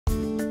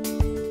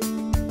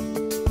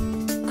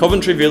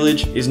Coventry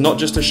Village is not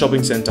just a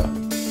shopping centre.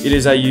 It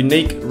is a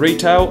unique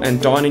retail and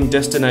dining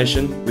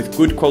destination with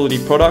good quality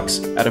products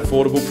at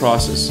affordable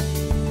prices.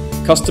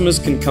 Customers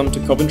can come to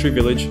Coventry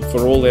Village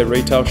for all their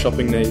retail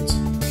shopping needs.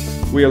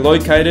 We are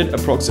located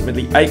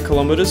approximately 8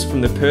 kilometres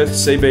from the Perth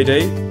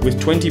CBD,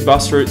 with 20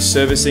 bus routes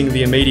servicing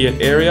the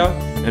immediate area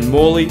and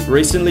Morley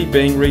recently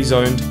being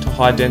rezoned to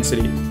high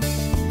density.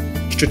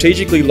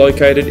 Strategically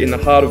located in the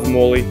heart of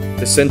Morley,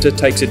 the centre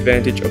takes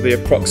advantage of the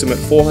approximate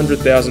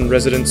 400,000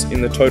 residents in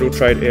the total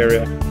trade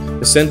area.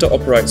 The centre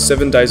operates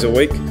 7 days a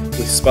week,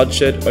 with Spud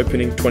Shed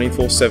opening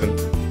 24/7.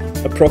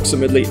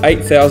 Approximately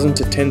 8,000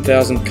 to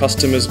 10,000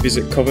 customers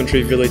visit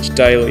Coventry Village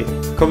daily.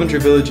 Coventry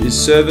Village is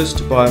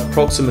serviced by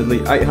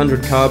approximately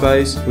 800 car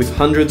bays with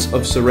hundreds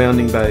of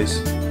surrounding bays.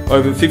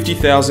 Over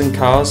 50,000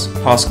 cars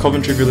pass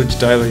Coventry Village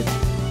daily.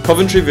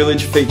 Coventry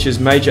Village features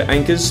major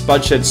anchors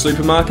Spud Shed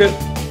Supermarket,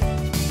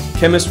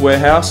 Chemist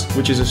Warehouse,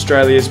 which is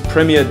Australia's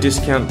premier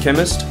discount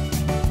chemist,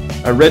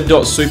 a Red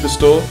Dot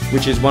Superstore,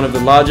 which is one of the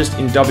largest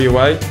in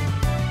WA,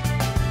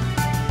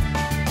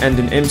 and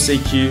an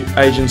MCQ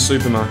Asian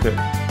supermarket.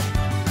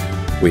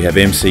 We have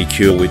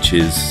MCQ, which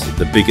is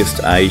the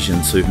biggest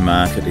Asian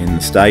supermarket in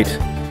the state,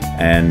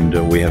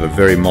 and we have a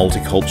very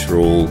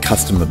multicultural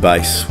customer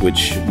base,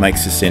 which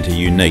makes the centre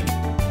unique.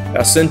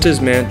 Our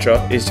centre's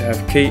mantra is to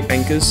have key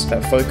anchors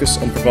that focus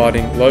on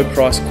providing low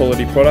price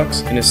quality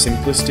products in a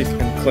simplistic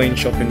and clean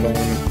shop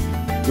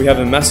environment. We have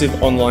a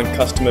massive online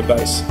customer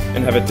base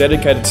and have a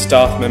dedicated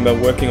staff member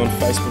working on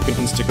Facebook and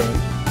Instagram.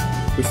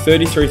 With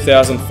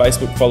 33,000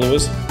 Facebook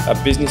followers, our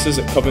businesses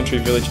at Coventry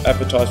Village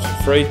advertise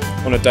for free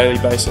on a daily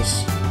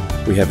basis.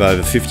 We have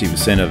over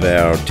 50% of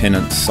our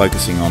tenants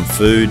focusing on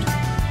food,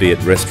 be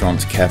it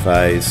restaurants,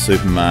 cafes,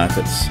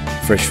 supermarkets,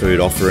 fresh food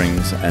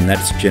offerings, and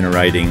that's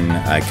generating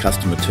a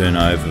customer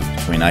turnover of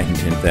between 8 and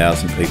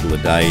 10,000 people a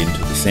day into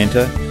the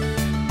centre.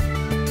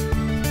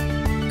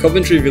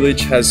 Coventry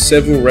Village has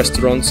several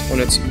restaurants on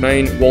its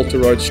main Walter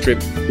Road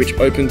strip, which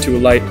open till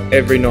late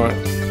every night.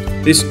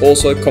 This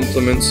also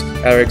complements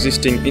our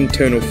existing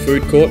internal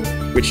food court,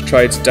 which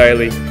trades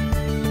daily.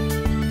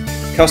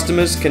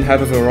 Customers can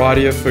have a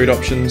variety of food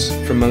options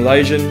from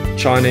Malaysian,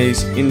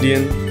 Chinese,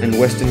 Indian and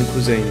Western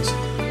cuisines.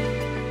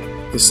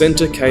 The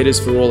centre caters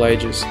for all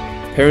ages.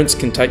 Parents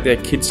can take their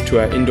kids to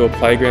our indoor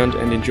playground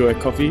and enjoy a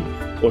coffee,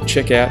 or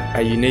check out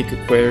our unique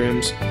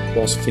aquariums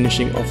whilst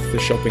finishing off the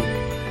shopping.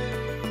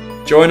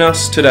 Join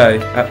us today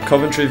at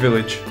Coventry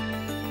Village.